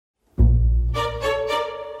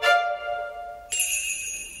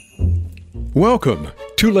Welcome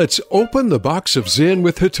to Let's Open the Box of Zen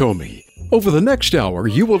with Hitomi. Over the next hour,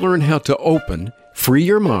 you will learn how to open, free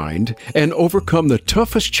your mind, and overcome the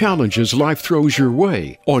toughest challenges life throws your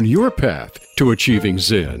way on your path to achieving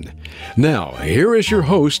Zen. Now, here is your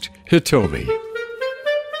host, Hitomi.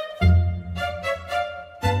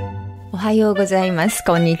 おはようございます。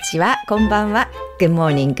こんにちは。こんばんは。Good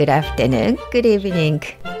morning, good afternoon, good evening.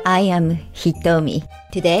 I am Hitomi.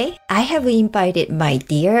 Today, I have invited my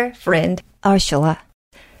dear friend, Ursula.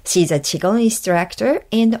 She's a Qigong instructor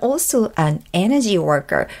and also an energy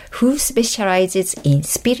worker who specializes in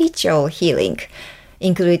spiritual healing,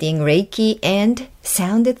 including Reiki and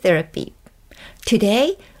sound therapy.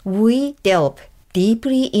 Today, we delve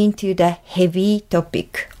deeply into the heavy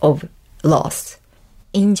topic of loss.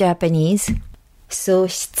 In Japanese, 喪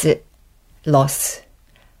失, loss.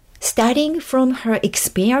 Starting from her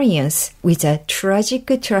experience with a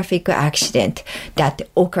tragic traffic accident that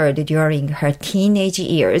occurred during her teenage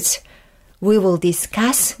years, we will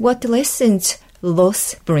discuss what lessons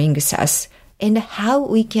loss brings us and how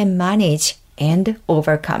we can manage and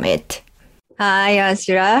overcome it. Hi,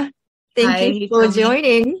 Ursula. Thank you for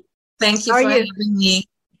joining. Thank you for having me.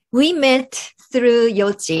 We met through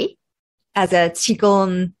Yochi as a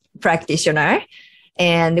Qigong practitioner.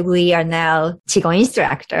 And we are now Qigong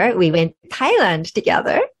instructor. We went to Thailand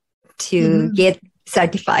together to get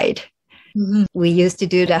certified. We used to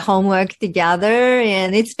do the homework together,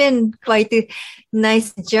 and it's been quite a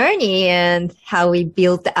nice journey and how we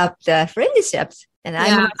built up the friendships. And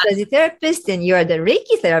I'm a therapist and you're the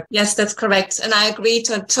Reiki therapist. Yes, that's correct. And I agree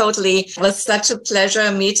totally. It was such a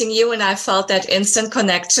pleasure meeting you. And I felt that instant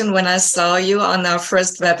connection when I saw you on our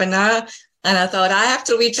first webinar. And I thought, I have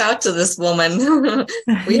to reach out to this woman.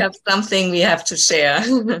 We have something we have to share.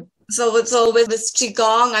 So with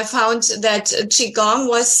Qigong, I found that Qigong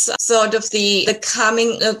was sort of the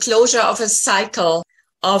coming closure of a cycle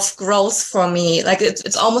of growth for me. Like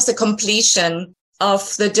it's almost a completion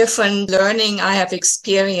of the different learning I have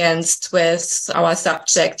experienced with our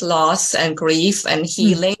subject, loss and grief and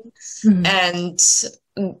healing, and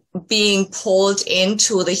being pulled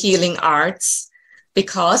into the healing arts.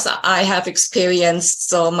 Because I have experienced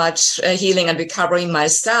so much healing and recovery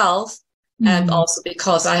myself, and also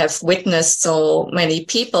because I have witnessed so many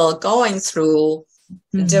people going through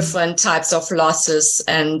different types of losses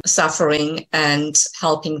and suffering and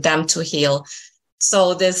helping them to heal.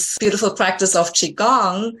 So this beautiful practice of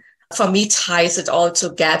Qigong, for me, ties it all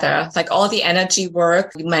together, like all the energy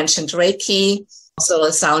work. We mentioned Reiki, also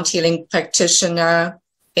a sound healing practitioner,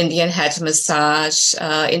 Indian head massage,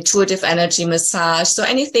 intuitive energy massage. So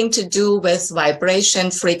anything to do with vibration,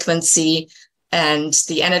 frequency, and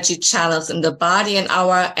the energy channels in the body and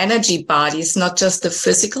our energy bodies, not just the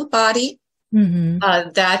physical body.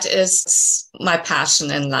 That is my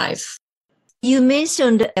passion in life. You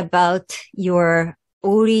mentioned about your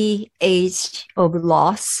early age of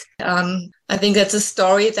loss. I think that's a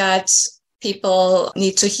story that people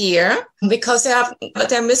need to hear because there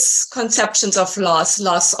are misconceptions of loss.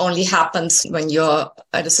 Loss only happens when you're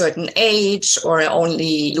at a certain age or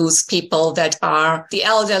only lose people that are the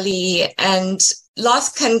elderly. And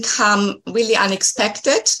loss can come really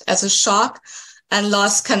unexpected as a shock. And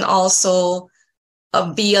loss can also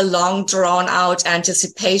be a long drawn out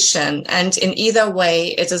anticipation. And in either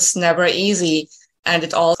way, it is never easy. And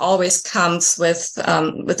it always comes with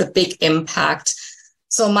a big impact.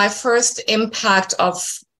 So my first impact of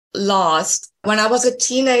loss, when I was a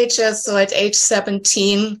teenager, so at age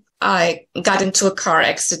 17, I got into a car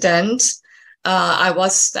accident. I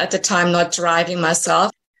was at the time not driving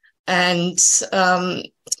myself. And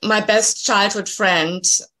my best childhood friend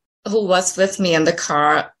who was with me in the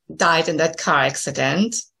car died in that car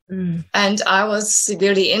accident. And I was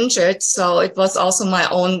severely injured. So it was also my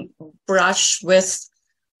own brush with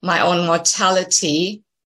my own mortality.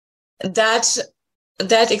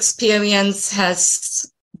 That experience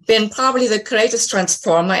has been probably the greatest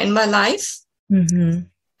transformer in my life,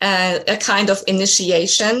 a kind of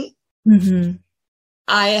initiation.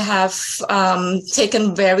 I have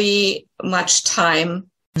taken very much time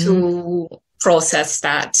to process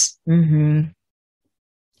that.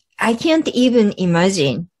 I can't even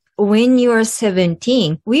imagine when you are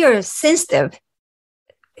 17, we are sensitive.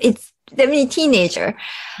 It's definitely teenager.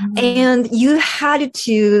 And you had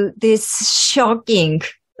to this shocking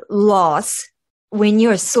loss when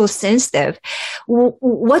you're so sensitive.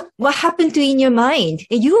 What happened to in your mind?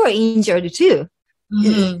 You were injured too.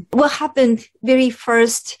 What happened very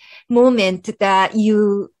first moment that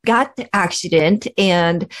you got the accident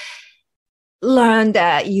and learned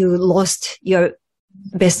that you lost your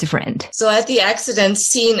best friend? So at the accident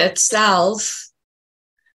scene itself,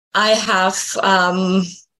 I have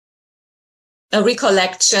a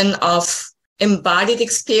recollection of embodied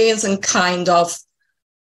experience and kind of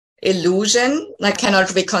illusion. I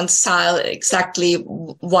cannot reconcile exactly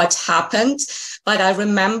what happened, but I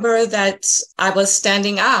remember that I was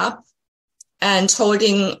standing up and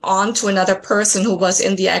holding on to another person who was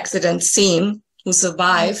in the accident scene, who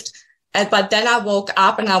survived. But then I woke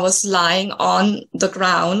up and I was lying on the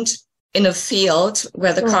ground in a field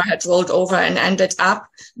where the car had rolled over and ended up.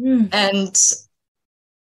 And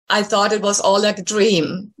I thought it was all like a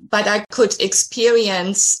dream, but I could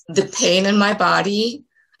experience the pain in my body.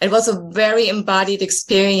 It was a very embodied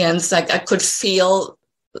experience. Like I could feel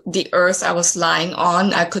the earth I was lying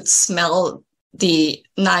on. I could smell the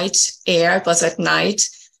night air. It was at night,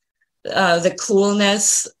 the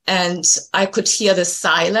coolness, and I could hear the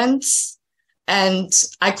silence, and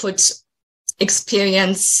I could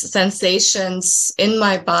experience sensations in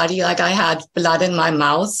my body. Like I had blood in my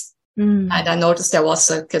mouth, and I noticed there was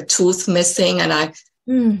like a tooth missing, and I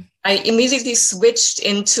immediately switched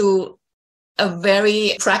into a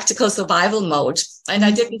very practical survival mode. And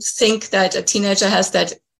I didn't think that a teenager has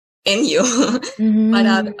that in you.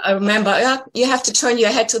 But I remember, you have to turn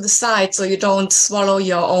your head to the side so you don't swallow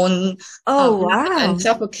your own and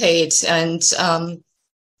suffocate. And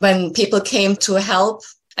when people came to help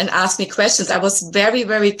and asked me questions, I was very,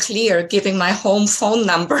 very clear, giving my home phone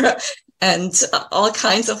number and all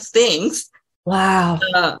kinds of things. Wow.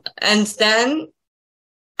 And then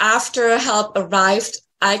after help arrived,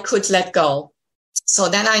 I could let go. So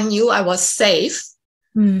then I knew I was safe.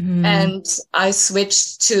 And I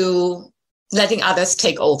switched to letting others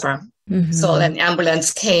take over. So an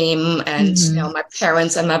ambulance came, and my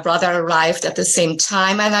parents and my brother arrived at the same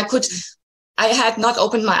time, and I had not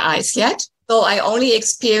opened my eyes yet. So I only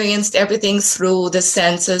experienced everything through the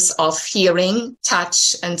senses of hearing,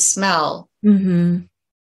 touch, and smell.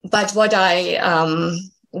 But what I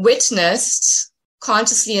witnessed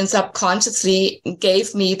consciously and subconsciously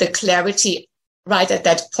gave me the clarity right at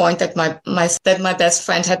that point that my best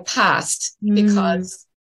friend had passed, because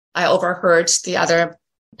I overheard the other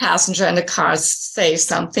passenger in the car say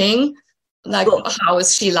something like, how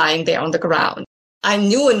is she lying there on the ground? I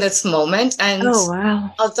knew in this moment. And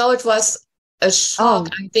although it was a shock,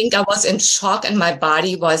 I think I was in shock, and my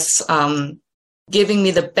body was giving me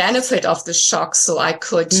the benefit of the shock so I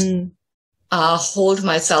could hold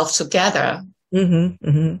myself together.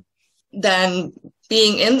 Then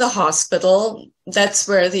being in the hospital, that's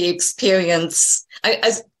where the experience,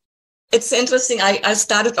 it's interesting. I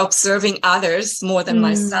started observing others more than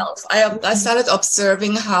myself. I started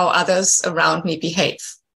observing how others around me behave.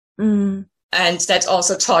 And that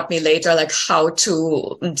also taught me later, like how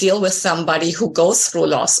to deal with somebody who goes through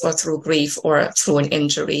loss or through grief or through an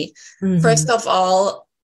injury. First of all,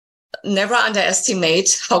 never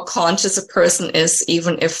underestimate how conscious a person is,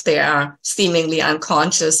 even if they are seemingly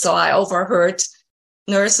unconscious. So I overheard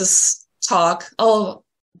nurses talk,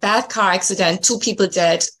 bad car accident, 2 people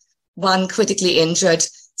dead, 1 critically injured.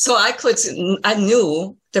 So I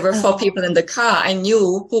knew there were 4 people in the car. I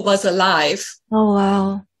knew who was alive.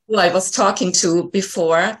 Who I was talking to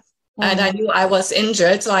before. And I knew I was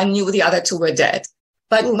injured. So I knew the other 2 were dead.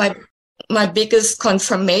 But my biggest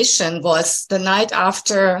confirmation was the night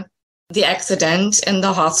after the accident in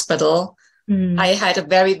the hospital. I had a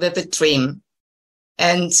very vivid dream.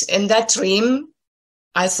 And in that dream,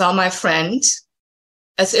 I saw my friend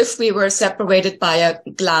as if we were separated by a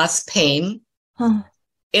glass pane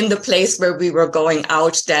in the place where we were going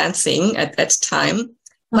out dancing at that time.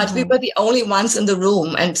 But we were the only ones in the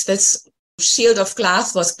room, and this shield of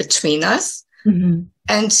glass was between us.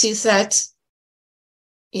 And she said,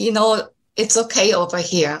 it's okay over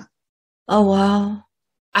here.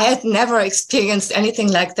 I had never experienced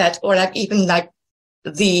anything like that, or like even like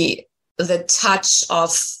the touch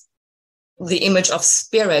of the image of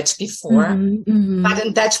spirit before. But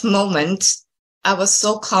in that moment, I was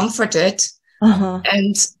so comforted,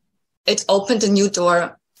 and it opened a new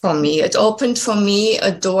door for me. It opened for me a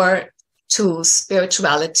door to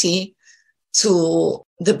spirituality, to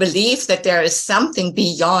the belief that there is something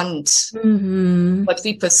beyond what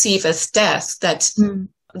we perceive as death, that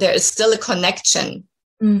there is still a connection.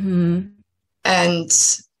 And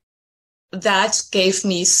that gave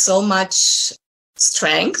me so much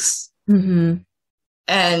strength.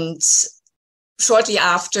 And shortly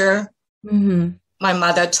after, my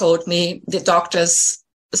mother told me, the doctors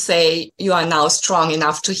say you are now strong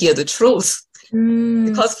enough to hear the truth.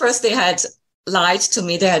 Because first they had lied to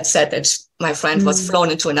me. They had said that my friend was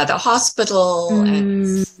flown into another hospital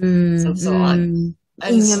and so on.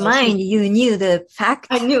 And in your mind, you knew the fact?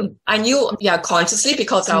 I knew, yeah, consciously,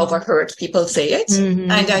 because I overheard people say it.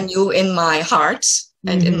 And I knew in my heart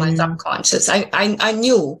and in my subconscious, I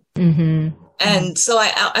knew. And so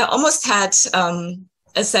I almost had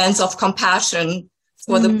a sense of compassion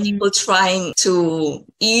for the people trying to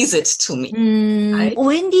ease it to me. Right?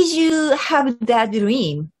 When did you have that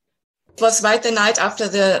dream? It was right the night after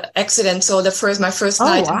the accident. So my first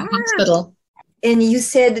night in the hospital. And you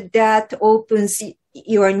said that opens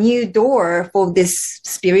your new door for this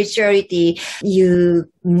spirituality you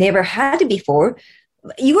never had before.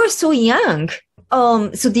 You were so young.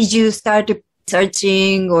 So did you start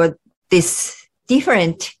searching or this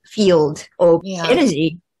different field of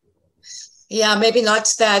energy? Yeah, maybe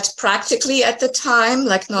not that practically at the time,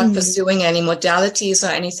 like not pursuing any modalities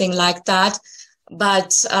or anything like that.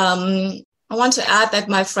 But I want to add that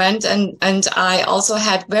my friend and I also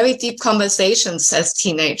had very deep conversations as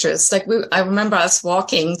teenagers. Like I remember us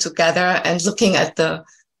walking together and looking at the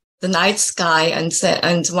night sky and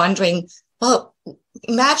wondering, well,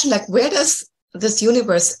 imagine like, where does this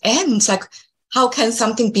universe end? Like, how can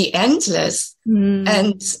something be endless?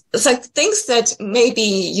 And it's like things that maybe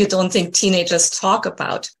you don't think teenagers talk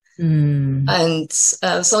about. And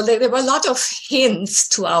so there were a lot of hints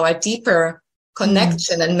to our deeper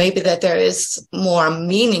connection and maybe that there is more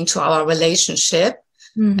meaning to our relationship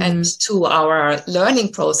and to our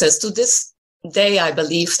learning process. To this day, I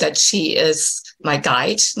believe that she is my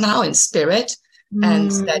guide now in spirit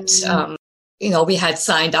and that, we had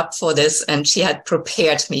signed up for this and she had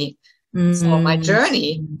prepared me for my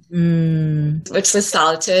journey, which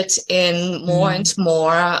resulted in more and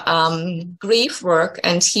more grief work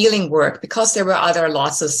and healing work, because there were other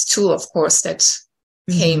losses too, of course, that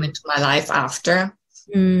came into my life after.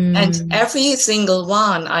 And every single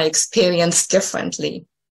one I experienced differently.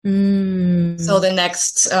 So the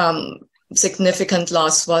next significant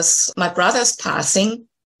loss was my brother's passing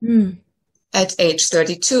at age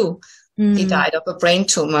 32. He died of a brain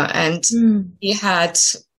tumor, and he had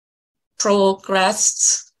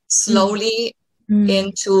progressed slowly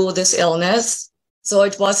into this illness. So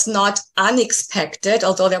it was not unexpected,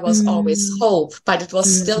 although there was always hope, but it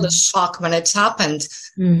was still a shock when it happened.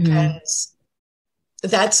 And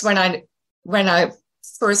that's when I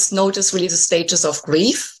first noticed really the stages of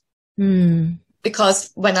grief.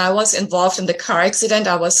 Because when I was involved in the car accident,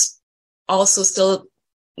 I was also still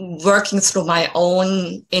working through my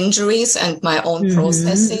own injuries and my own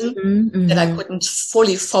processing, that I couldn't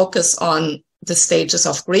fully focus on the stages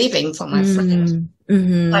of grieving for my friend.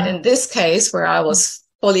 But in this case, where I was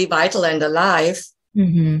fully vital and alive,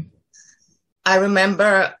 I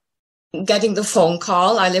remember getting the phone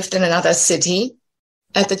call. I lived in another city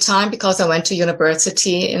at the time because I went to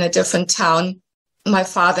university in a different town. My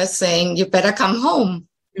father saying, "You better come home."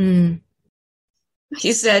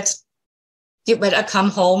 He said, "You better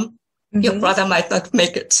come home. Your brother might not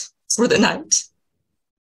make it through the night."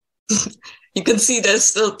 You can see there's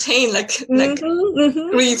still pain, like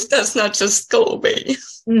grief does not just go away.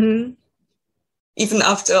 Even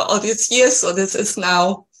after all these years. So this is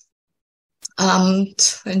now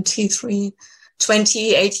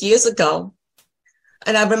 28 years ago.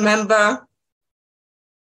 And I remember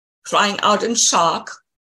crying out in shock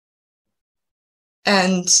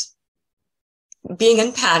and being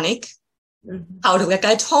in panic. How do I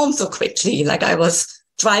get home so quickly? Like I was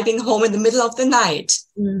driving home in the middle of the night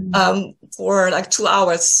for like 2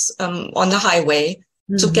 hours on the highway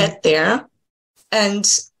to get there. And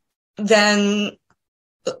then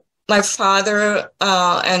my father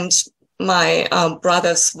and my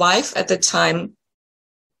brother's wife at the time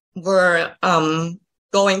were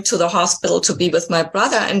going to the hospital to be with my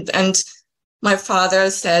brother. And my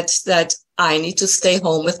father said that I need to stay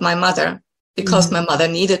home with my mother, because my mother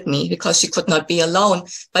needed me, because she could not be alone,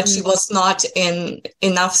 but she was not in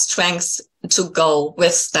enough strength to go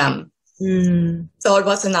with them. So it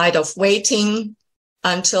was a night of waiting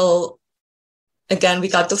until, again, we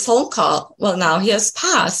got the phone call. Well, now he has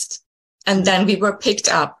passed. And then we were picked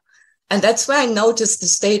up. And that's where I noticed the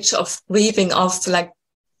stage of grieving, of like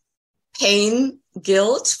pain,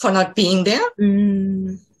 guilt for not being there,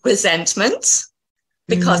 resentment,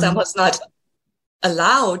 because I was not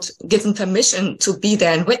allowed, given permission to be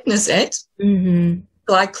there and witness it.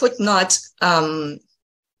 So I could not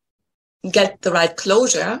get the right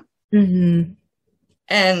closure. And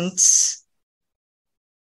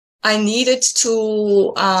I needed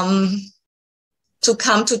to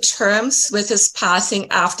come to terms with his passing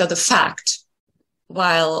after the fact,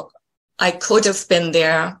 while I could have been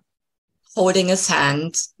there holding his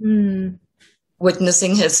hand,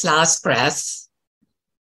 witnessing his last breath.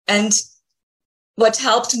 And what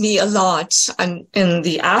helped me a lot in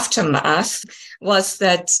the aftermath was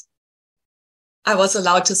that I was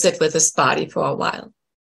allowed to sit with his body for a while.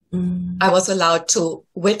 I was allowed to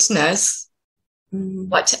witness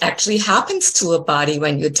what actually happens to a body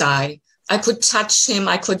when you die. I could touch him.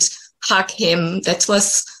 I could hug him. That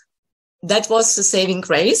was the saving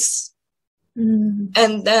grace.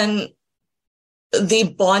 And then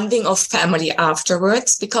the bonding of family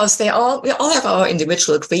afterwards, because we all have our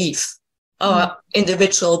individual grief, our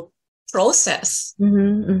individual process.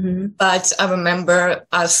 But I remember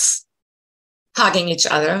us hugging each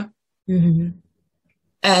other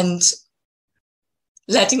and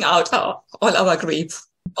letting out all our grief,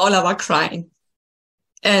 all our crying.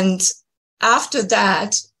 And after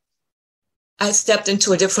that, I stepped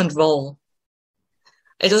into a different role.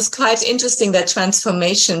 It was quite interesting, that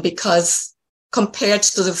transformation, because compared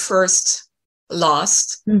to the first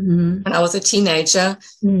loss, when I was a teenager,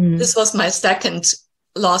 this was my second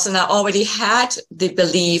loss, and I already had the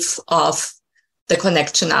belief of the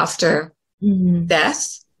connection after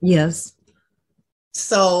death. Yes.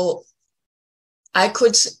 So I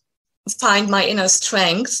could find my inner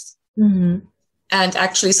strength and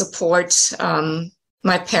actually support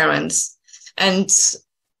my parents, and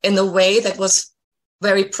in a way that was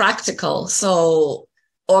very practical. So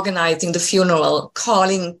organizing the funeral,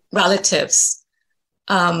 calling relatives,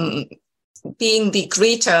 being the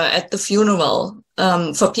greeter at the funeral,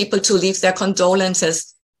 for people to leave their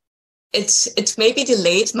condolences. It maybe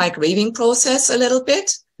delayed my grieving process a little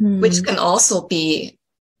bit, which can also be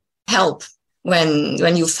help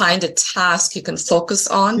when you find a task you can focus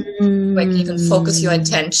on, where you can focus your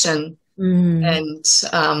attention and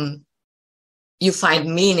you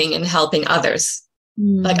find meaning in helping others.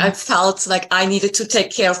 Like I felt like I needed to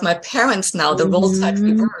take care of my parents now. The roles had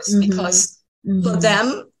reversed, because for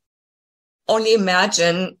them, only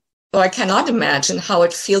imagine, or I cannot imagine how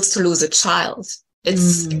it feels to lose a child.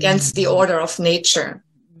 It's against the order of nature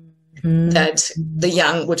that the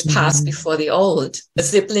young would pass before the old. A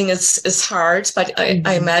sibling is hard, but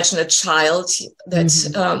I imagine a child that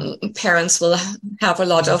parents will have a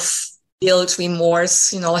lot of guilt,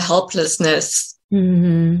 remorse, helplessness.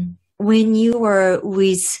 When you were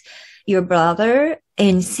with your brother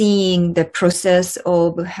and seeing the process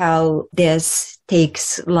of how death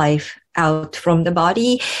takes life out from the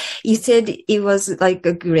body, you said it was like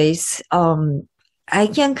a grace. I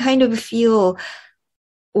can kind of feel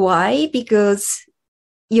why, because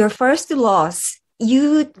your first loss,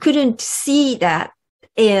 you couldn't see that.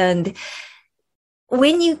 And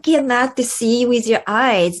when you cannot see with your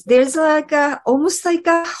eyes, there's almost like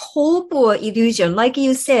a hope or illusion. Like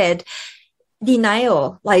you said,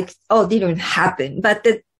 denial, like, oh, it didn't happen. But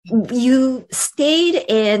you stayed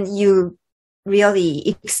and you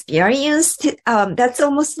really experienced, that's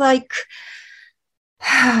almost like,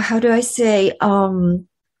 how do I say,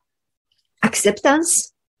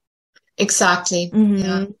 acceptance? Exactly.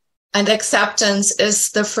 Yeah. And acceptance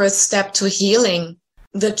is the first step to healing.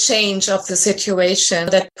 The change of the situation.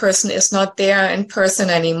 That person is not there in person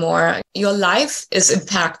anymore. Your life is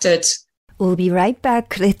impacted. We'll be right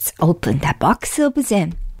back. Let's open the box of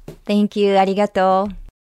Zen. Thank you. ありがとう.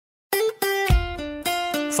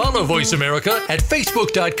 Follow Voice America at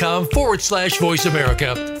facebook.com/Voice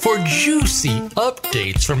America for juicy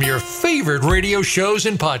updates from your favorite radio shows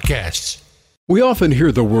and podcasts. We often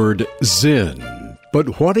hear the word Zen,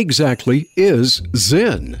 but what exactly is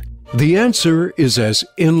Zen? The answer is as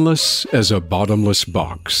endless as a bottomless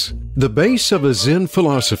box. The base of a Zen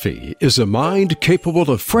philosophy is a mind capable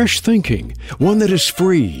of fresh thinking, one that is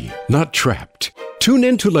free, not trapped. Tune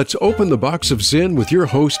in to Let's Open the Box of Zen with your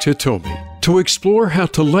host Hitomi to explore how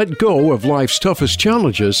to let go of life's toughest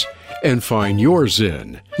challenges and find your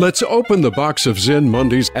Zen. Let's Open the Box of Zen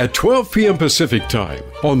Mondays at 12 p.m. Pacific Time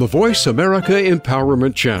on the Voice America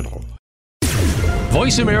Empowerment Channel.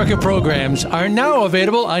 Voice America programs are now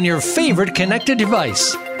available on your favorite connected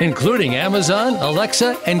device, including Amazon,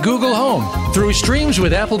 Alexa, and Google Home. Through streams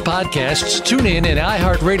with Apple Podcasts, TuneIn, and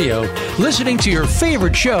iHeartRadio, listening to your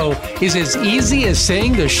favorite show is as easy as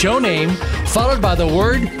saying the show name followed by the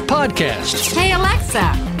word podcast. Hey,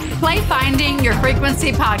 Alexa, play Finding Your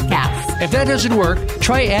Frequency podcast. If that doesn't work,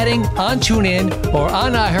 try adding on TuneIn or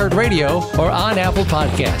on iHeartRadio or on Apple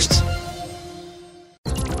Podcasts.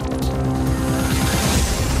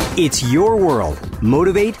 It's your world.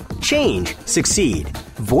 Motivate, change, succeed.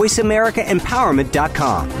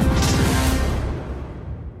 VoiceAmericaEmpowerment.com.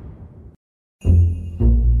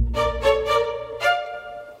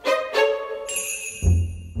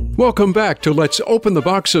 Welcome back to Let's Open the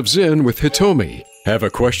Box of Zen with Hitomi. Have a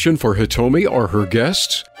question for Hitomi or her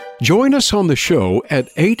guests? Join us on the show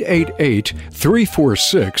at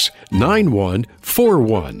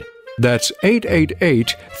 888-346-9141. That's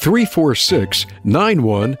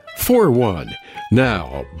 888-346-9141.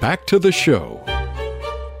 Now, back to the show.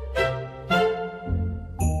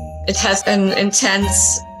 It has an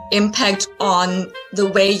intense impact on the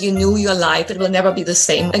way you knew your life. It will never be the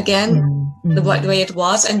same again, the way it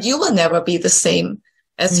was, and you will never be the same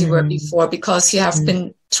as you were before, because you have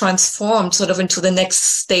been transformed sort of into the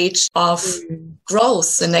next stage of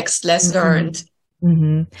growth, the next lesson learned.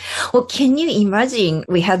 Well, can you imagine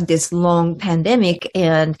we had this long pandemic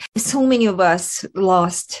and so many of us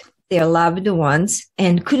lost their loved ones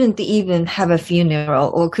and couldn't even have a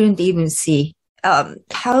funeral or couldn't even see.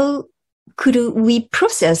 How could we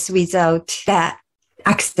process without that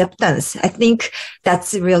acceptance? I think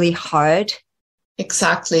that's really hard.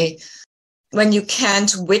 Exactly. When you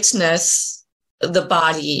can't witness the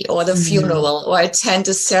body or the funeral or attend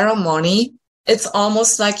a ceremony, it's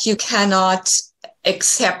almost like you cannot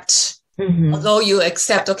accept, although you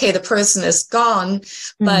accept, okay, the person is gone,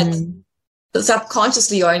 but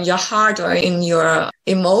subconsciously or in your heart or in your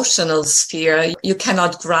emotional sphere, you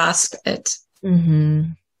cannot grasp it.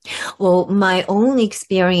 Well, my own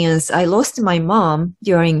experience, I lost my mom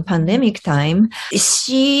during pandemic time.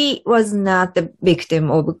 She was not the victim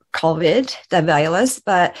of COVID, the virus,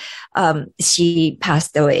 but she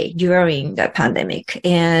passed away during the pandemic.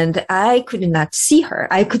 And I could not see her.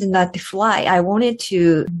 I could not fly. I wanted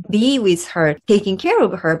to be with her, taking care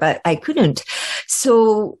of her, but I couldn't.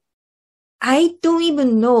 So I don't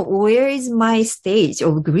even know where is my stage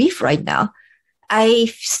of grief right now.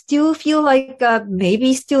 I still feel like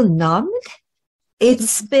maybe still numbed.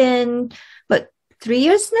 It's been, 3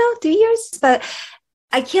 years now? 2 years? But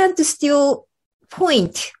I can't still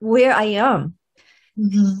point where I am.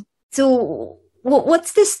 So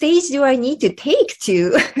what's the stage do I need to take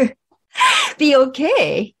to be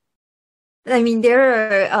okay? I mean,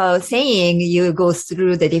 they're saying you go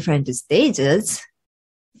through the different stages.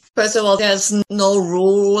 First of all, there's no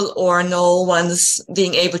rule or no one's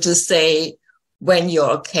being able to say when you're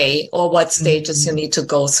okay or what stages you need to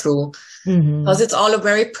go through. Because it's all a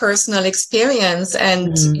very personal experience,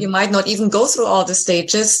 and you might not even go through all the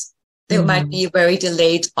stages. There might be a very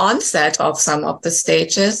delayed onset of some of the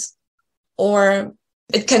stages, or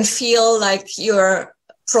it can feel like you're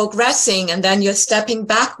progressing and then you're stepping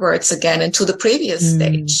backwards again into the previous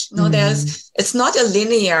stage. No, it's not a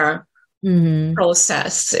linear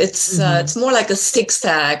process. It's more like a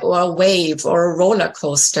zigzag or a wave or a roller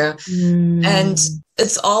coaster. And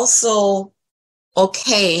it's also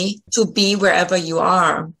okay to be wherever you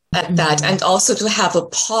are at that, and also to have a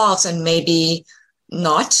pause and maybe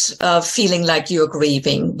not feeling like you're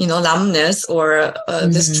grieving, numbness or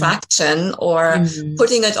distraction, or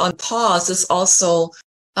putting it on pause is also,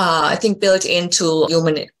 I think, built into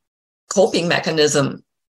human coping mechanism.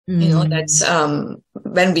 That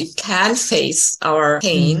when we can face our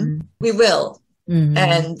pain, we will.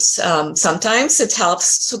 And sometimes it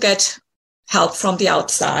helps to get help from the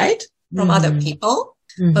outside, from other people.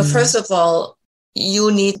 But first of all,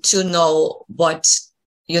 you need to know what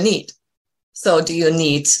you need. So do you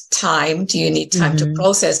need time? Do you need time to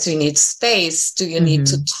process? Do you need space? Do you need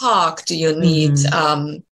to talk? Do you need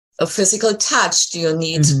a physical touch? Do you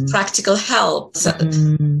need practical help?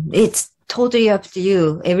 It's totally up to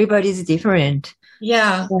you. Everybody's different.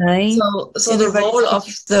 Yeah. Right? So the role of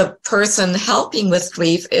the person helping with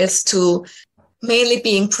grief is to mainly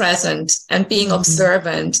being present and being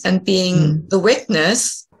observant and being the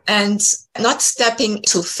witness, and not stepping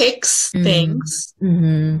to fix things,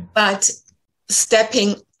 but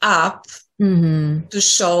stepping up to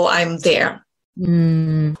show I'm there.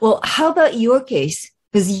 Well, how about your case?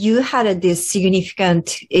 Because you had this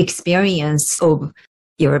significant experience of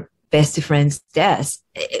your best friend's death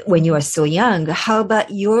when you were so young. How about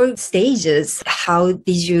your stages? How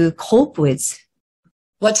did you cope with?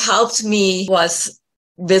 What helped me was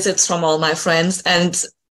visits from all my friends, and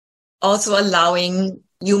also allowing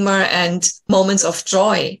humor and moments of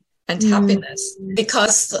joy and happiness,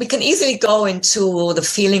 because we can easily go into the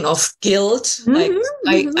feeling of guilt.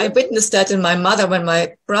 I witnessed that in my mother when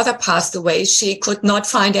my brother passed away. She could not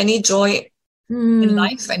find any joy in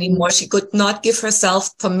life anymore. She could not give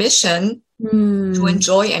herself permission to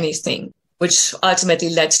enjoy anything, which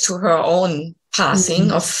ultimately led to her own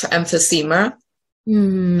passing of emphysema.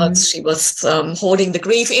 But she was holding the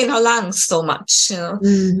grief in her lungs so much.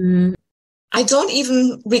 I don't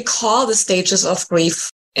even recall the stages of grief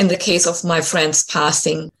in the case of my friend's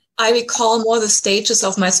passing. I recall more the stages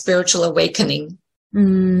of my spiritual awakening,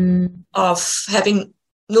 of having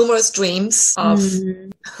numerous dreams of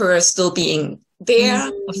her still being there,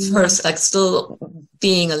 of course, like still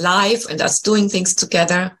being alive and us doing things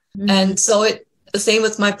together. And so the same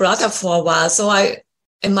with my brother for a while. So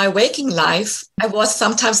in my waking life, I was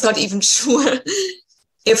sometimes not even sure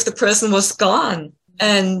if the person was gone.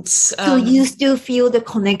 And so you still feel the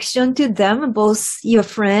connection to them, both your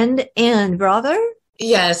friend and brother?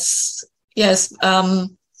 Yes.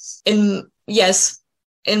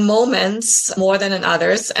 In moments more than in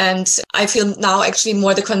others. And I feel now actually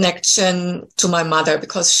more the connection to my mother,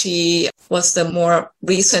 because she was the more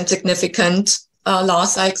recent significant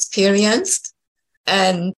loss I experienced.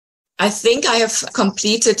 And I think I have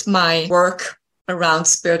completed my work around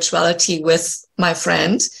spirituality with my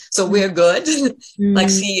friend. So we're good. Like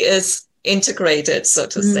she is integrated, so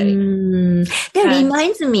to say. That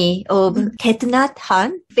reminds me of Thich Nhat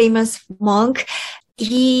Hanh, famous monk.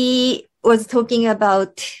 He was talking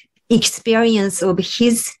about experience of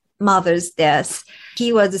his mother's death.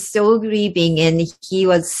 He was so grieving and he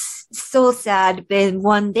was so sad. But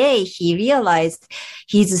one day he realized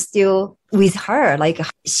he's still with her, like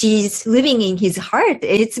she's living in his heart.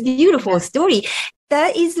 It's a beautiful story.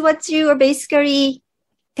 That is what you are basically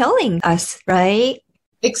telling us, right?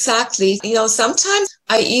 Exactly. Sometimes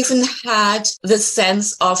I even had the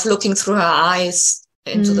sense of looking through her eyes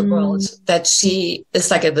into the world, that she is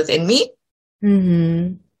like within me.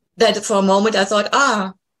 That for a moment I thought,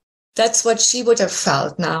 that's what she would have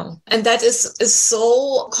felt now. And that is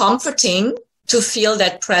so comforting to feel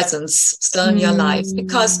that presence still in your life.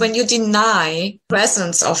 Because when you deny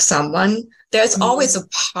presence of someone, there's always a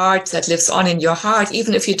part that lives on in your heart,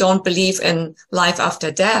 even if you don't believe in life after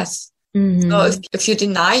death. So if you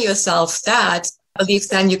deny yourself that, I believe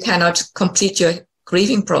then you cannot complete your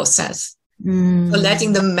grieving process. So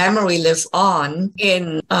letting the memory live on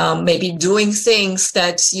in maybe doing things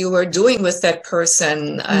that you were doing with that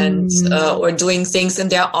person, and or doing things in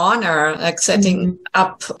their honor, like setting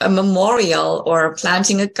up a memorial or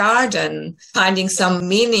planting a garden, finding some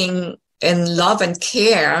meaning in love and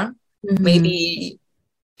care, maybe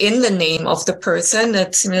in the name of the person.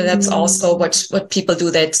 That's also what people do,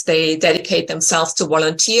 that they dedicate themselves to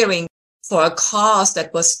volunteering for a cause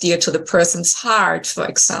that was dear to the person's heart, for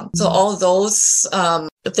example. So all those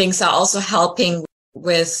things are also helping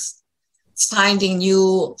with finding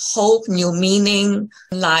new hope, new meaning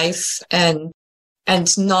in life, and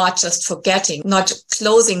not just forgetting, not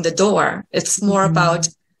closing the door. It's more about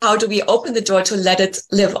how do we open the door to let it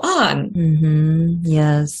live on?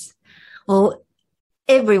 Yes. Well,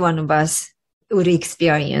 every one of us would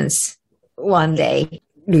experience one day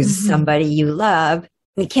lose somebody you love.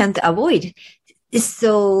 We can't avoid.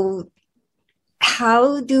 So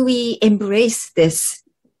how do we embrace this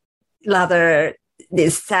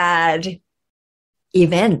sad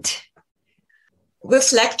event?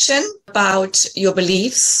 Reflection about your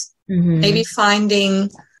beliefs, maybe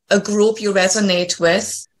finding a group you resonate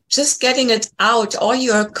with, just getting it out, all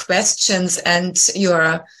your questions and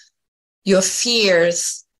your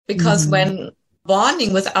fears, because when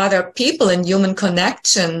bonding with other people in human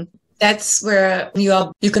connection, that's where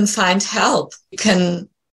you can find help, you can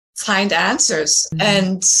find answers,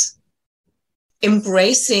 and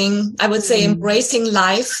embracing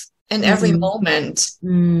life in every moment.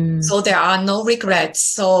 So there are no regrets.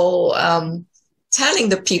 So telling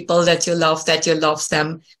the people that you love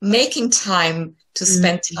them, making time to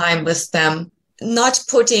spend time with them, not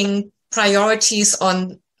putting priorities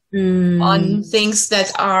on things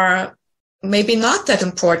that are maybe not that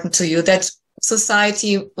important to you, that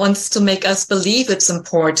society wants to make us believe it's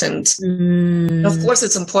important. Of course,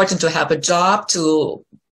 it's important to have a job, to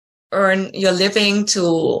earn your living,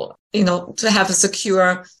 to have a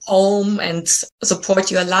secure home and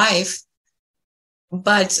support your life.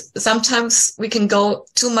 But sometimes we can go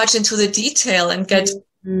too much into the detail and get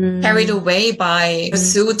carried away by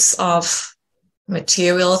pursuits of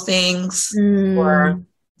material things or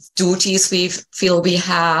duties we feel we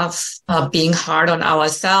have, being hard on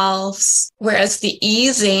ourselves. Whereas the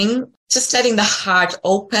easing, just letting the heart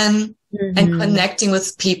open and connecting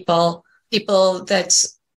with people that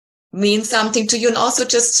mean something to you, and also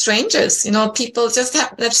just strangers, people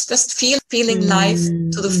feeling life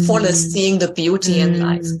to the fullest, seeing the beauty in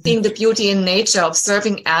life, seeing the beauty in nature,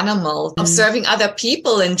 observing animals, observing other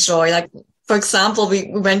people enjoy. Like, for example,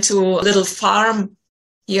 we went to a little farm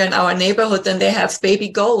here in our neighborhood, and they have baby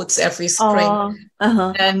goats every spring.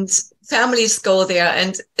 And families go there,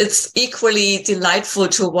 and it's equally delightful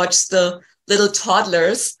to watch the little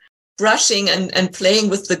toddlers brushing and playing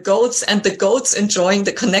with the goats, and the goats enjoying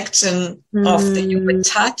the connection of the human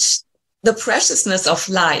touch, the preciousness of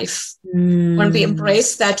life. When we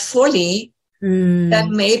embrace that fully,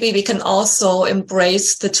 then maybe we can also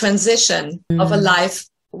embrace the transition of a life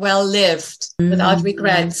well lived, without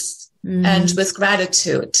regrets, and with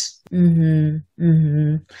gratitude.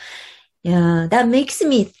 Yeah, that makes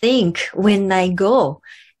me think when I go,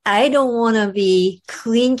 I don't want to be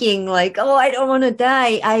clinging like, oh, I don't want to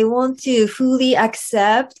die. I want to fully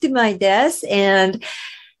accept my death and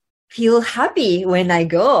feel happy when I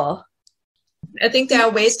go. I think there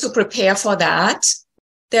are ways to prepare for that.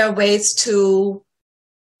 There are ways to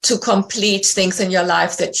complete things in your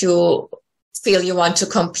life that you feel you want to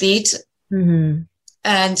complete,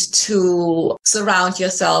 and to surround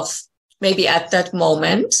yourself maybe at that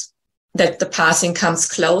moment that the passing comes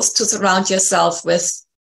close, to surround yourself with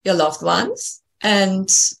your loved ones and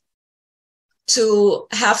to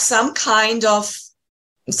have some kind of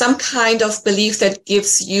belief that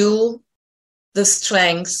gives you the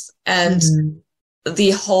strength and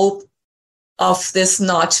the hope of this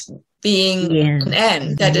not being an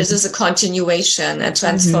end, that it is a continuation, a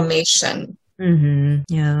transformation.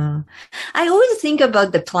 Yeah. I always think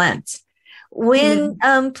about the plants. When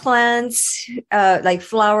plants like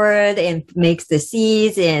flowered and makes the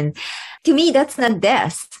seeds, and to me that's not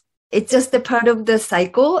death. It's just a part of the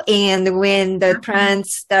cycle. And when the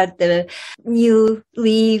plants start the new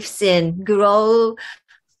leaves and grow,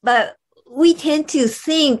 but we tend to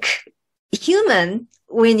think human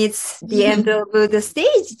when it's the end of the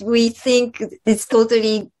stage, we think it's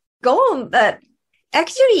totally gone, but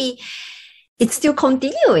actually it's still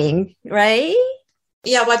continuing, right?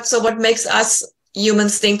 Yeah. What makes us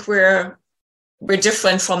humans think we're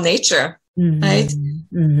different from nature, right?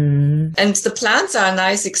 And the plants are a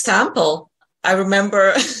nice example. I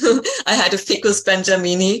remember I had a Ficus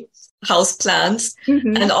benjamini house plants,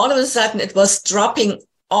 and all of a sudden it was dropping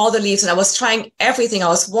all the leaves, and I was trying everything. I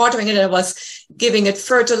was watering it. I was giving it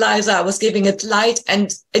fertilizer. I was giving it light,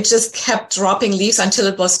 and it just kept dropping leaves until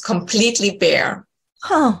it was completely bare.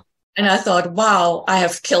 Huh. And I thought, wow, I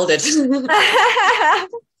have killed it.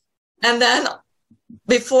 And then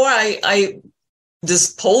before I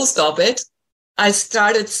disposed of it, I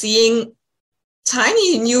started seeing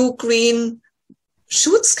tiny new green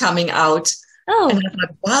shoots coming out. Oh. And I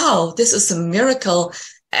thought, wow, this is a miracle.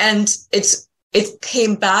 And it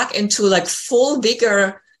came back into like full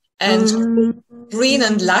vigor and green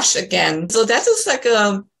and lush again. So that is like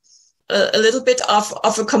a little bit of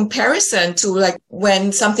a comparison to like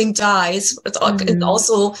when something dies, it's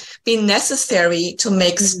also been necessary to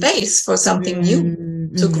make space for something new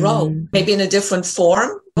to grow, maybe in a different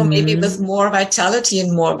form or maybe with more vitality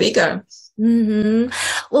and more vigor.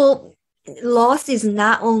 Well, loss is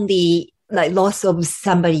not only like loss of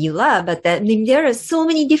somebody you love, but that there are so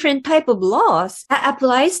many different type of loss that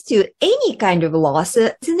applies to any kind of loss,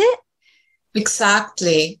 isn't it?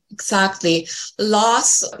 Exactly.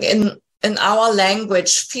 Loss in our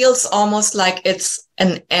language feels almost like it's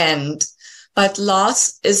an end, but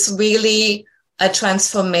loss is really a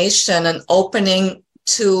transformation, an opening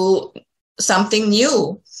to something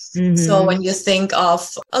new. So when you think of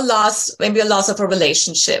a loss, maybe a loss of a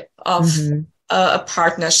relationship, of a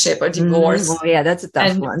partnership or divorce. Oh, yeah, that's a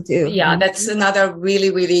tough one too. Yeah, that's another really,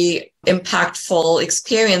 really impactful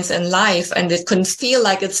experience in life. And it can feel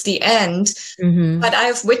like it's the end. But I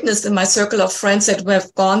have witnessed in my circle of friends that who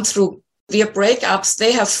have gone through their breakups,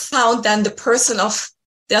 they have found then the person of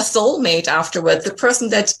their soulmate afterwards, the person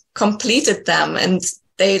that completed them, and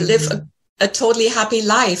they live a totally happy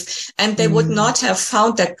life. And they would not have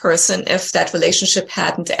found that person if that relationship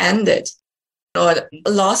hadn't ended. Or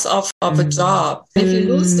loss of a job. If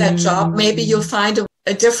you lose that job, maybe you'll find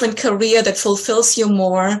a different career that fulfills you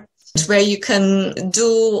more, where you can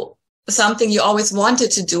do something you always wanted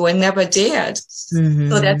to do and never dared.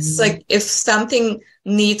 So that's like, if something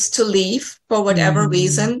needs to leave for whatever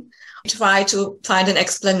reason, try to find an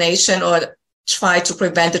explanation or try to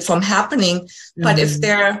prevent it from happening. But if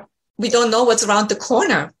we don't know what's around the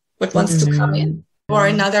corner, what wants to come in. Or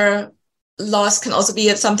another loss can also be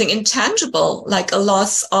something intangible, like a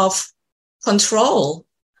loss of control,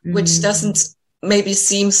 which doesn't maybe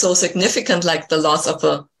seem so significant like the loss of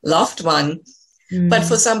a loved one. But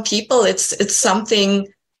for some people, it's something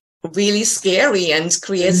really scary and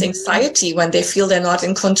creates anxiety when they feel they're not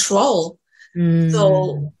in control.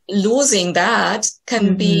 So losing that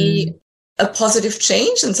can be a positive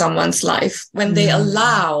change in someone's life when they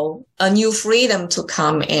allow a new freedom to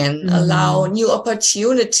come in, allow new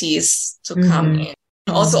opportunities to come in.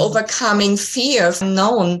 Also overcoming fear of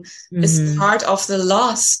unknown is part of the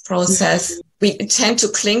loss process. We tend to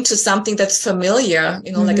cling to something that's familiar,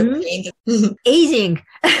 like a pain. Aging.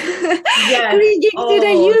 Yes. Clinging to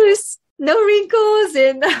the youth. no wrinkles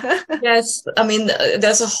and Yes. I mean,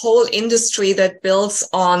 there's a whole industry that builds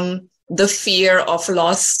on the fear of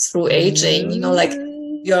loss through aging, like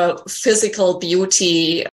your physical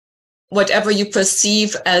beauty, whatever you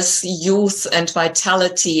perceive as youth and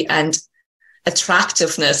vitality and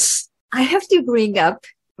attractiveness. I have to bring up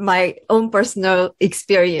my own personal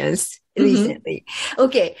experience recently.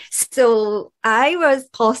 Okay. So I was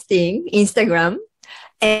posting Instagram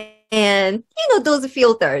and those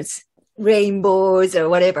filters, rainbows or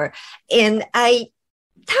whatever. And I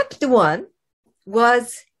tapped one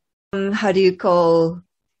was, how do you call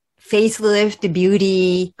facelift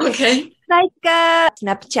beauty? Okay. Like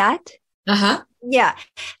Snapchat. Uh-huh. Yeah.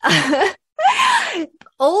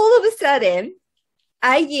 All of a sudden,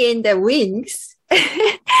 I gained the wings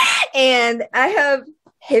and I have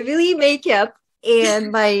heavily makeup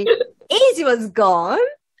and my age was gone.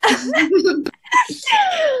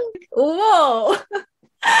 Whoa.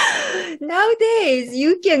 Nowadays,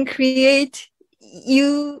 you can create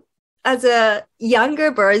you as a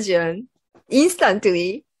younger version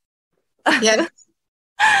instantly. Yeah.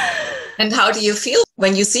 And how do you feel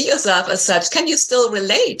when you see yourself as such? Can you still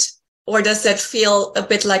relate? Or does that feel a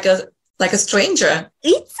bit like a stranger?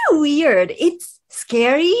 It's weird. It's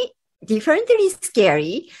scary, differently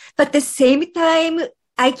scary. But at the same time,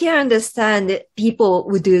 I can understand that people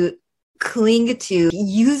would cling to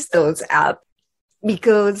use those apps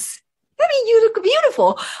because, you look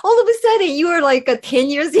beautiful. All of a sudden, you are like 10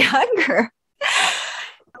 years younger.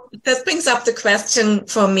 That brings up the question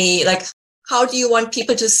for me, like, how do you want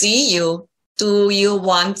people to see you? Do you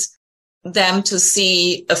want them to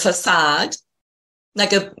see a facade,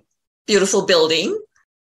 like a beautiful building?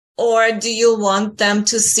 Or do you want them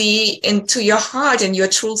to see into your heart and your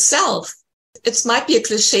true self? It might be a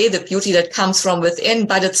cliche, the beauty that comes from within,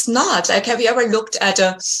 but it's not. Like, have you ever looked at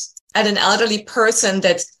an elderly person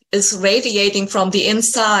that is radiating from the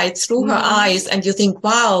inside through her eyes and you think,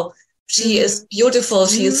 wow, she is beautiful.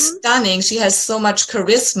 She is stunning. She has so much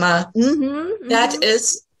charisma. That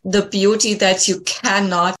is the beauty that you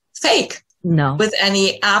cannot fake. No. With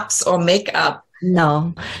any apps or makeup.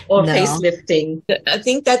 No. Or facelifting. I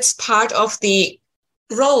think that's part of the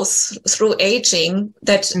growth through aging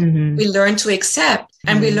that we learn to accept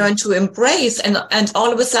and we learn to embrace. And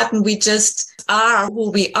all of a sudden we just are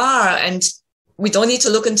who we are. And we don't need to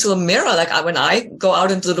look into a mirror. Like when I go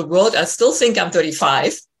out into the world, I still think I'm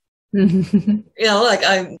 35. Then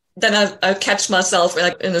I catch myself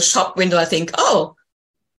like in a shop window. I think, oh,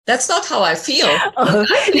 that's not how I feel. I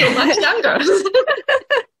feel much younger.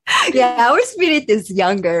 Yeah, our spirit is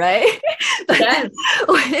younger, right? But yes.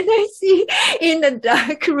 When I see in the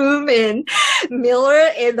dark room and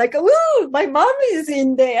mirror and like, woo, my mom is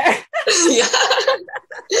in there. Yeah.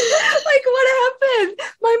 Like, what happened?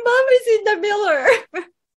 My mom is in the mirror.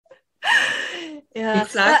 Yeah,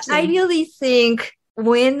 exactly. I really think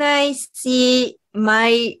when I see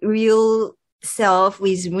my real self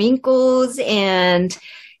with wrinkles and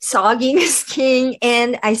sagging skin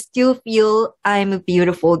and I still feel I'm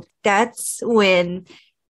beautiful, that's when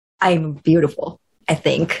I'm beautiful, I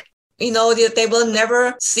think. They will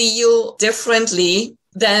never see you differently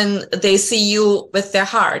than they see you with their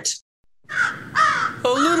heart. A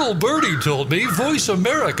little birdie told me Voice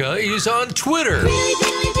America is on Twitter.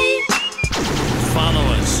 Follow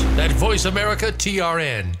us at Voice America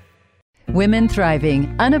TRN. Women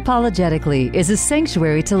Thriving Unapologetically is a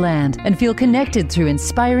sanctuary to land and feel connected through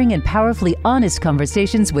inspiring and powerfully honest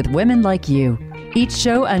conversations with women like you. Each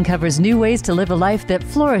show uncovers new ways to live a life that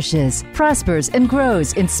flourishes, prospers, and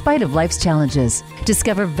grows in spite of life's challenges.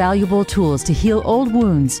 Discover valuable tools to heal old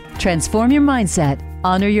wounds, transform your mindset,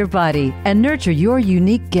 honor your body, and nurture your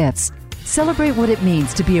unique gifts. Celebrate what it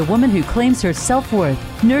means to be a woman who claims her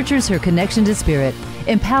self-worth, nurtures her connection to spirit,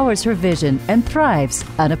 empowers her vision, and thrives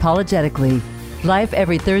unapologetically. Live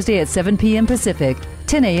every Thursday at 7 p.m. Pacific,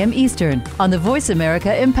 10 a.m. Eastern on the Voice America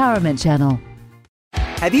Empowerment Channel.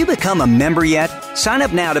 Have you become a member yet? Sign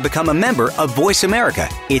up now to become a member of Voice America.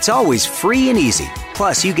 It's always free and easy.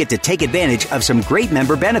 Plus, you get to take advantage of some great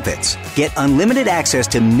member benefits. Get unlimited access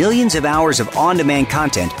to millions of hours of on-demand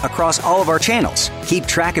content across all of our channels. Keep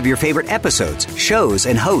track of your favorite episodes, shows,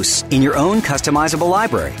 and hosts in your own customizable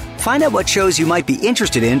library. Find out what shows you might be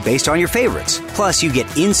interested in based on your favorites. Plus, you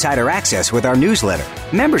get insider access with our newsletter.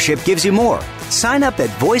 Membership gives you more. Sign up at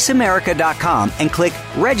voiceamerica.com and click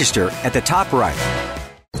register at the top right.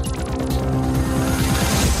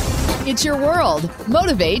 It's your world.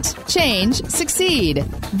 Motivate, change, succeed.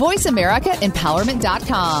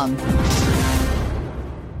 VoiceAmericaEmpowerment.com.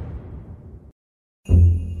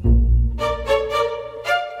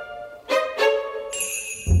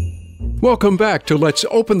 Welcome back to Let's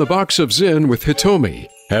Open the Box of Zen with Hitomi.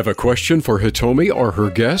 Have a question for Hitomi or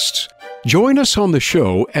her guests? Join us on the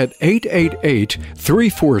show at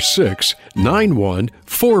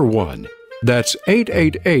 888-346-9141. That's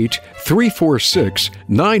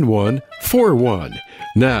 888-346-9141.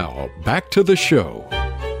 Now, back to the show.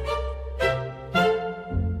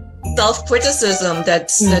 Self-criticism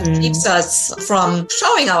that keeps us from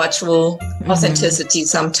showing our true authenticity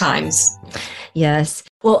sometimes. Yes.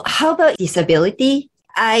 Well, how about disability?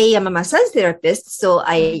 I am a massage therapist, so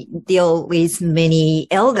I deal with many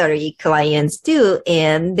elderly clients too.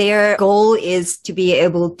 And their goal is to be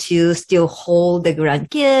able to still hold the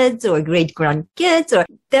grandkids or great grandkids, or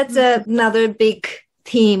that's another big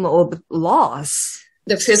theme of loss.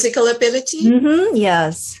 The physical ability?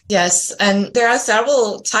 Yes. Yes. And there are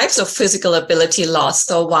several types of physical ability loss.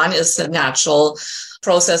 So one is the natural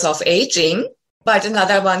process of aging, but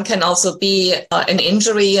another one can also be an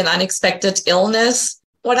injury, an unexpected illness.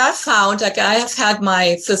 What I've found, like I have had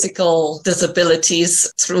my physical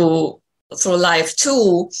disabilities through life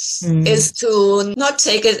too, is to not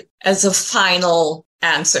take it as a final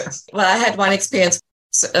answer. Well, I had one experience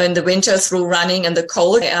in the winter through running in the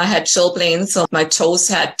cold. I had chilblains, so my toes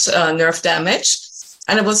had nerve damage,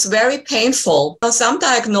 and it was very painful. Some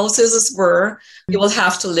diagnoses were, you will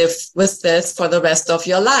have to live with this for the rest of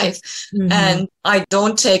your life. And I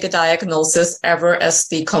don't take a diagnosis ever as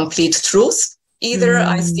the complete truth. Either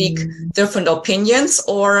I seek different opinions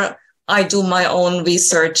or I do my own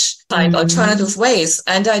research, find alternative ways.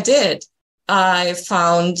 And I did. I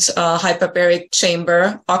found hyperbaric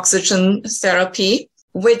chamber oxygen therapy,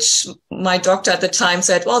 which my doctor at the time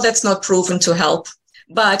said, well, that's not proven to help,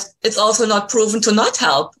 but it's also not proven to not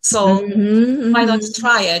help. So why not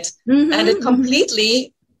try it? And it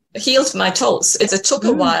completely healed my toes. It took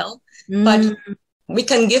a while, but we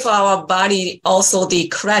can give our body also the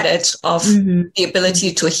credit of the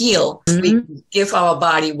ability to heal. We give our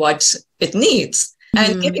body what it needs.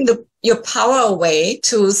 And giving your power away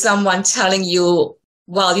to someone telling you,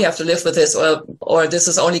 well, you have to live with this, or this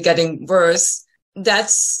is only getting worse,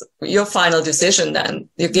 that's your final decision then.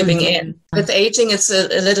 You're giving in. With aging, it's a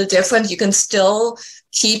little different. You can still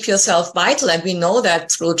keep yourself vital. And we know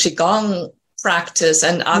that through Qigong practice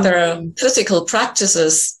and other physical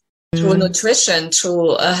practices, through nutrition,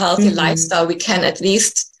 through a healthy lifestyle, we can at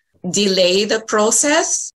least delay the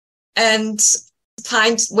process and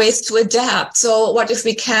find ways to adapt. So what if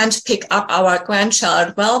we can't pick up our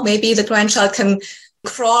grandchild? Well, maybe the grandchild can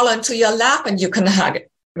crawl onto your lap and you can hug it.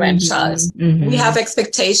 Grandchild. We have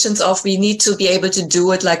expectations of we need to be able to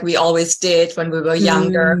do it like we always did when we were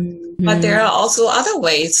younger. But there are also other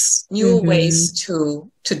ways, new ways to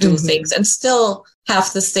do things and still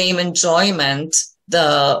have the same enjoyment,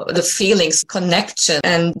 the feelings, connection,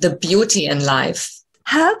 and the beauty in life.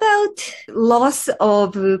 How about loss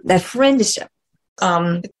of the friendship?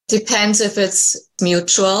 It depends if it's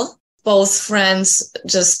mutual. Both friends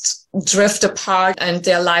just drift apart and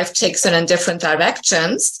their life takes in different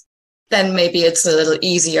directions, then maybe it's a little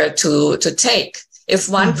easier to take. If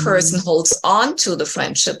one person holds on to the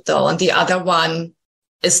friendship though, and the other one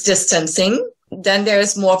is distancing, then there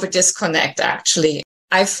is more of a disconnect actually.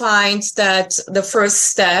 I find that the first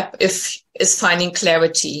step is finding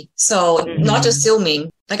clarity. So not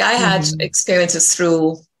assuming, like I had experiences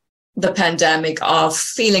through the pandemic of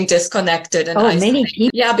feeling disconnected and many people.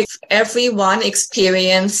 Yeah, because everyone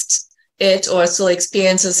experienced it or still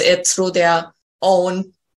experiences it through their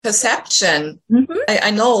own perception.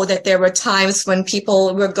 I know that there were times when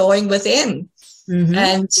people were going within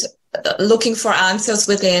and looking for answers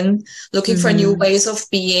within, looking for new ways of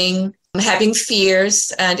being, having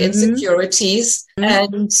fears and insecurities,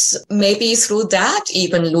 and maybe through that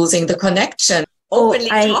even losing the connection.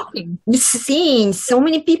 Talking. Seeing so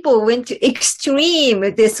many people went to extreme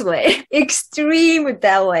this way, extreme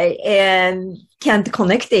that way, and can't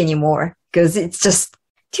connect anymore because it's just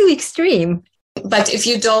too extreme. But if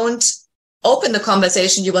you don't open the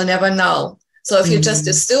conversation, you will never know. So if you just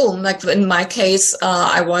assume, like in my case,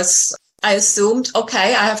 I assumed,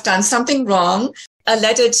 okay, I have done something wrong. I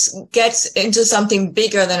let it get into something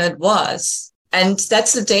bigger than it was. And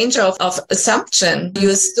that's the danger of assumption.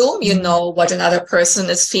 You assume you know what another person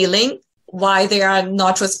is feeling, why they are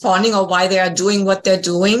not responding or why they are doing what they're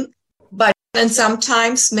doing. And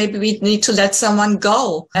sometimes maybe we need to let someone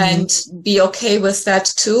go and be okay with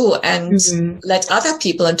that too and let other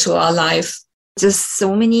people into our life. Just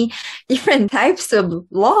so many different types of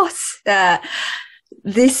loss.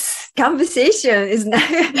 This conversation is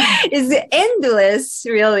endless,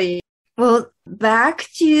 really. Well, back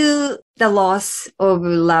to the loss of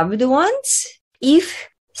loved ones. If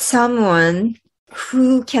someone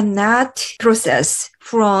who cannot process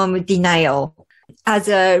from denial. As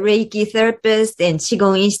a Reiki therapist and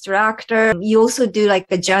Qigong instructor, you also do like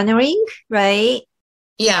a journaling, right?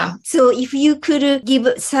 Yeah. So if you could give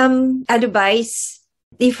some advice,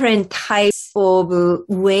 different types of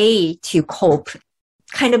way to cope,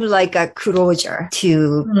 kind of like a closure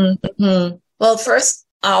to... Mm-hmm. Well, first,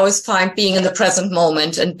 I always find being in the present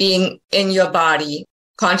moment and being in your body,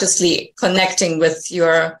 consciously connecting with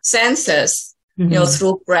your senses,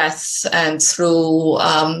 through breath and through,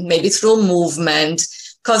 maybe through movement,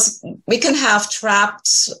 because we can have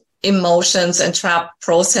trapped emotions and trapped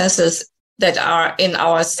processes that are in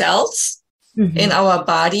our cells, in our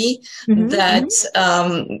body, that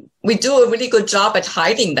we do a really good job at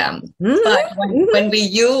hiding them. But when we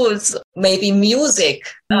use maybe music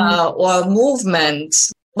or movement,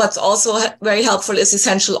 what's also very helpful is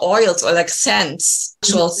essential oils or like scents,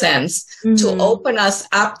 actual scents, to open us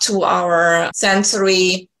up to our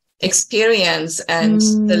sensory experience and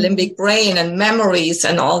the limbic brain and memories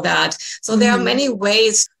and all that. So there are many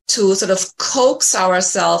ways to sort of coax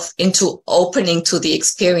ourselves into opening to the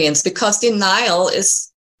experience, because denial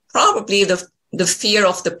is probably the fear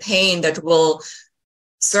of the pain that will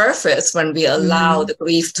surface when we allow the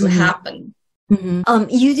grief to happen.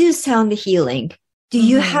 You do sound healing. Do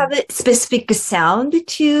you have a specific sound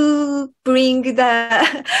to bring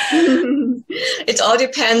the... It all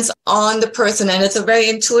depends on the person, and it's a very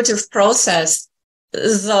intuitive process.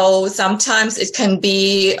 So sometimes it can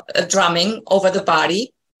be a drumming over the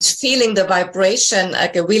body, feeling the vibration,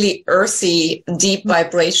 like a really earthy, deep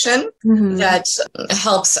vibration that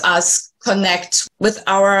helps us connect with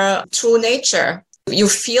our true nature. You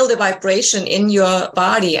feel the vibration in your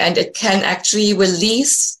body, and it can actually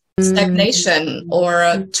release stagnation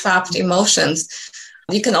or trapped emotions.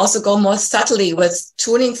 You can also go more subtly with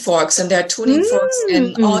tuning forks, and there are tuning forks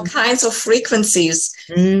in all kinds of frequencies.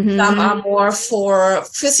 Some are more for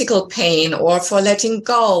physical pain or for letting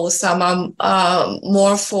go. Some are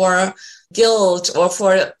more for guilt or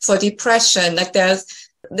for depression. Like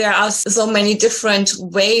there are so many different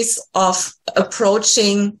ways of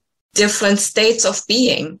approaching different states of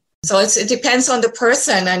being. So it depends on the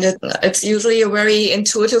person, and it's usually a very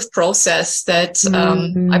intuitive process that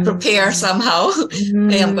I prepare somehow.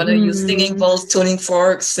 Hey, I'm going to use singing bowls, tuning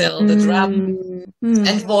forks, the drum.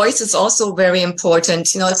 And voice is also very important.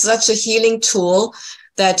 It's such a healing tool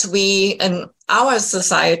that we in our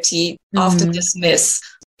society often dismiss.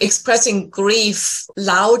 Expressing grief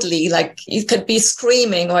loudly, like it could be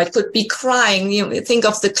screaming or it could be crying. You think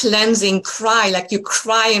of the cleansing cry, like you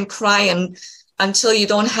cry and until you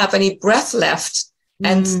don't have any breath left,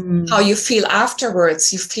 and how you feel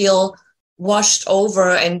afterwards. You feel washed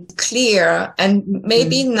over and clear and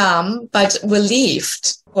maybe numb, but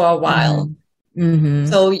relieved for a while.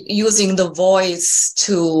 So using the voice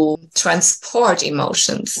to transport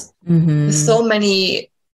emotions. There's so many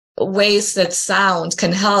ways that sound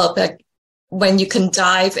can help. Like when you can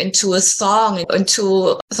dive into a song,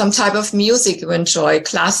 into some type of music you enjoy,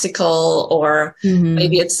 classical, or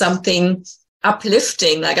maybe it's something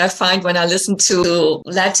uplifting. Like I find when I listen to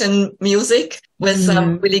Latin music with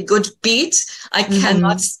some really good beat, I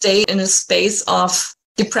cannot stay in a space of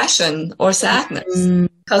depression or sadness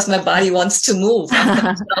because my body wants to move.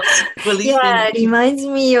 Yeah, it reminds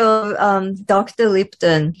me of Dr.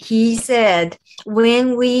 Lipton. He said,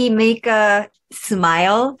 when we make a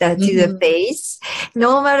smile to the face,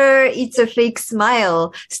 no matter it's a fake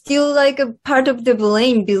smile, still like a part of the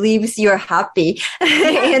brain believes you're happy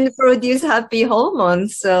and produce happy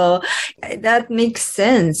hormones. So that makes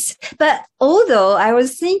sense. But although I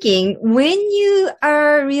was thinking, when you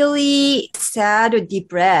are really sad or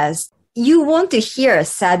depressed, you want to hear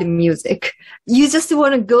sad music. You just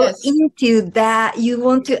want to go into that. You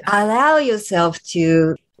want to allow yourself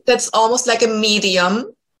to. That's almost like a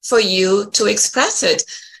medium for you to express it.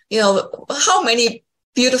 How many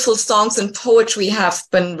beautiful songs and poetry have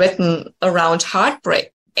been written around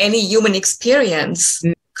heartbreak? Any human experience,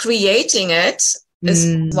 creating it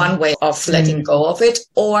is one way of letting go of it,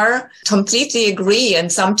 or completely agree.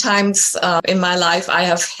 And sometimes in my life, I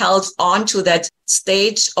have held on to that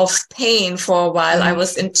stage of pain for a while. I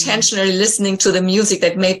was intentionally listening to the music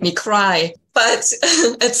that made me cry. But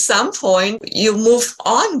at some point, you move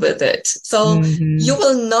on with it. So you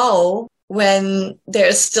will know when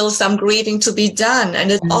there's still some grieving to be done.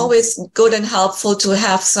 And it's always good and helpful to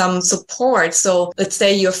have some support. So let's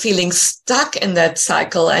say you're feeling stuck in that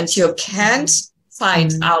cycle and you can't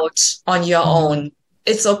find out on your own.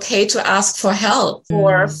 It's okay to ask for help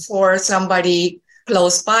or for somebody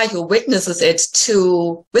close by who witnesses it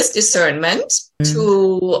with discernment,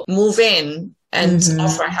 to move in and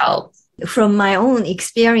offer help. from my own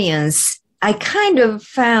experience, I kind of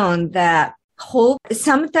found that hope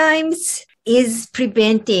sometimes is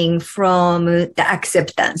preventing from the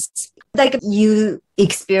acceptance. Like you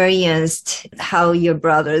experienced how your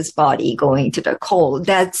brother's body going to the cold.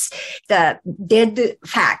 That's the dead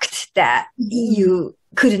fact that you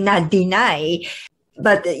could not deny.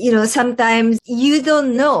 But, sometimes you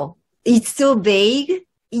don't know. It's so vague.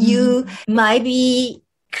 You might be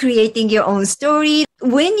creating your own story.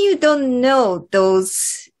 When you don't know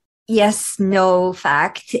those yes, no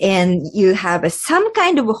fact and you have some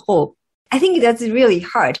kind of hope, I think that's really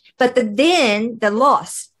hard. But then the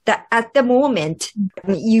loss, that at the moment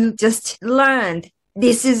you just learned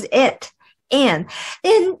this is it. And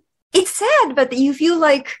then it's sad, but you feel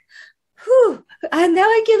like, whew, and now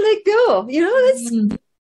I can let go. It's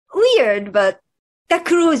weird, but the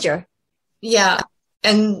closure. Yeah.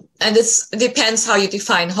 And it depends how you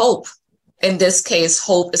define hope. In this case,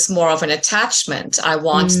 hope is more of an attachment. I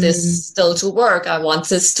want this still to work. I want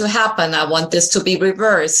this to happen. I want this to be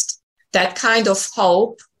reversed. That kind of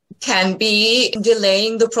hope can be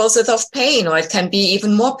delaying the process of pain, or it can be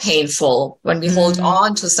even more painful when we hold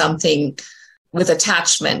on to something with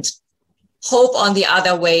attachment. Hope, on the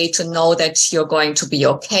other way, to know that you're going to be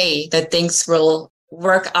okay, that things will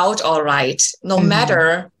work out all right, no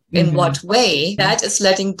matter in what way. That is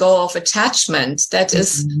letting go of attachment. That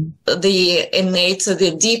is the innate,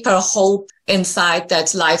 the deeper hope inside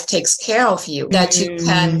that life takes care of you, that you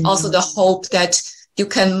can, also the hope that you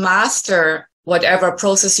can master whatever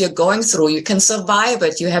process you're going through. You can survive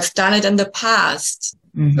it. You have done it in the past.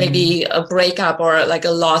 Maybe a breakup or like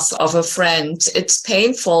a loss of a friend. It's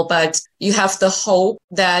painful, but you have the hope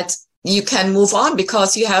that you can move on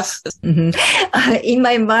because you have. In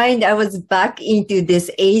my mind, I was back into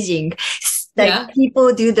this aging.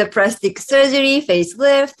 People do the plastic surgery,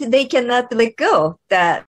 facelift, they cannot let go.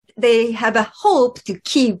 That they have a hope to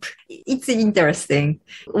keep. It's interesting.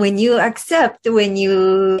 When you accept, when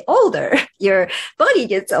you older, your body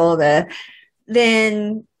gets older,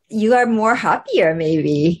 then you are more happier,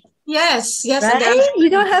 maybe. Yes. Right? And you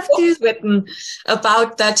don't have to written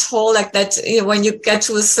about that whole, like that, when you get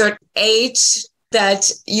to a certain age,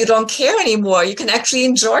 that you don't care anymore. You can actually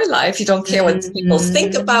enjoy life. You don't care what people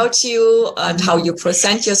think about you and how you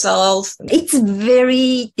present yourself. It's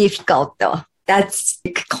very difficult though. That's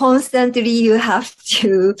constantly you have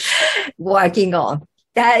to working on.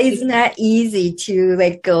 That is not easy to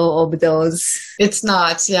let go of those. It's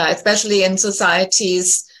not, especially in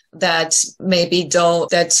societies that maybe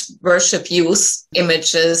that worship youth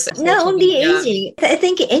images. Not only aging, I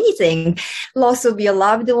think anything. Loss of your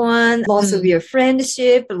loved one, loss of your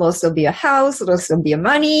friendship, loss of your house, loss of your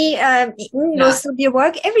money, loss of your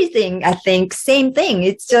work, everything. I think same thing.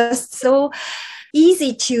 It's just so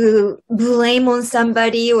easy to blame on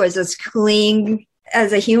somebody or just cling.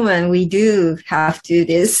 As a human, we do have to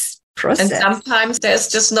this process. And sometimes there's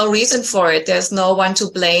just no reason for it. There's no one to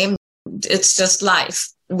blame. It's just life.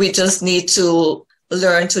 We just need to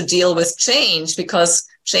learn to deal with change because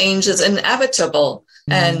change is inevitable.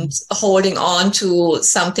 And holding on to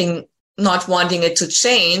something, not wanting it to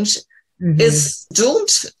change is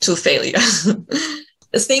doomed to failure.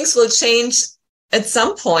 Things will change at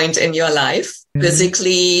some point in your life,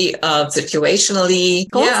 physically, situationally.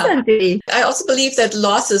 Constantly. Yeah. I also believe that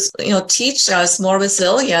losses, teach us more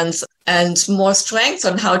resilience and more strength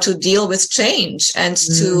on how to deal with change and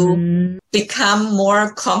to become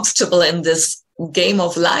more comfortable in this game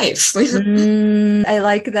of life. I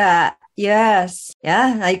like that. Yes.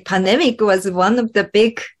 Yeah. Like pandemic was one of the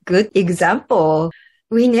big good example.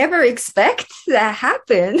 We never expect that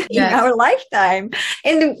happen in our lifetime.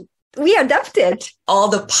 And we adapted. All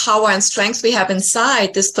the power and strength we have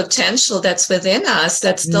inside, this potential that's within us,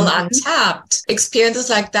 that's still untapped. Experiences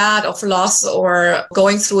like that of loss or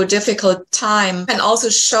going through a difficult time can also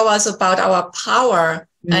show us about our power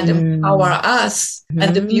and empower us.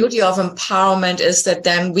 And the beauty of empowerment is that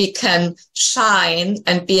then we can shine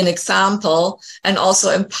and be an example and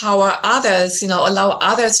also empower others, allow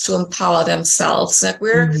others to empower themselves. Like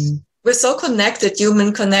we're so connected,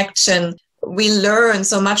 human connection. We learn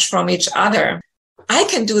so much from each other. I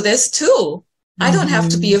can do this too. I don't have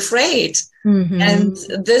to be afraid. And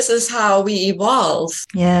this is how we evolve.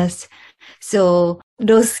 Yes. So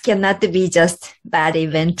loss cannot be just bad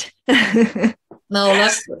event. No,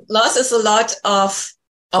 loss is a lot of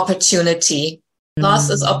opportunity. Loss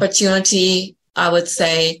is opportunity, I would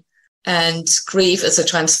say. And grief is a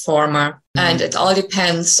transformer. And it all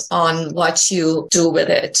depends on what you do with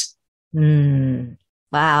it.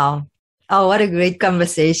 Wow. Oh, what a great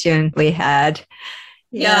conversation we had.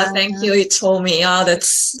 Yeah, thank you, Hitomi.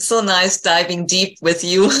 That's so nice diving deep with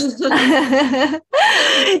you.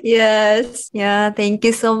 Yes. Yeah, thank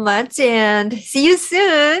you so much and see you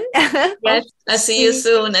soon. Yes, I see you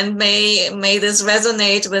soon, and may this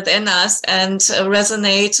resonate within us and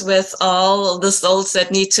resonate with all the souls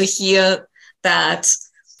that need to hear that.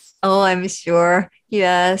 Oh, I'm sure.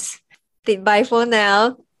 Yes. Bye for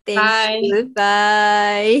now. Thank you.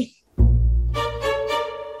 Bye.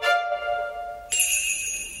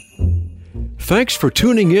 Thanks for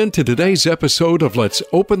tuning in to today's episode of Let's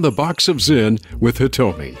Open the Box of Zen with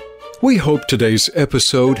Hitomi. We hope today's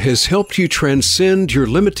episode has helped you transcend your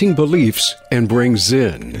limiting beliefs and bring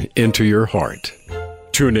Zen into your heart.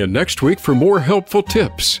 Tune in next week for more helpful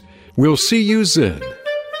tips. We'll see you Zen.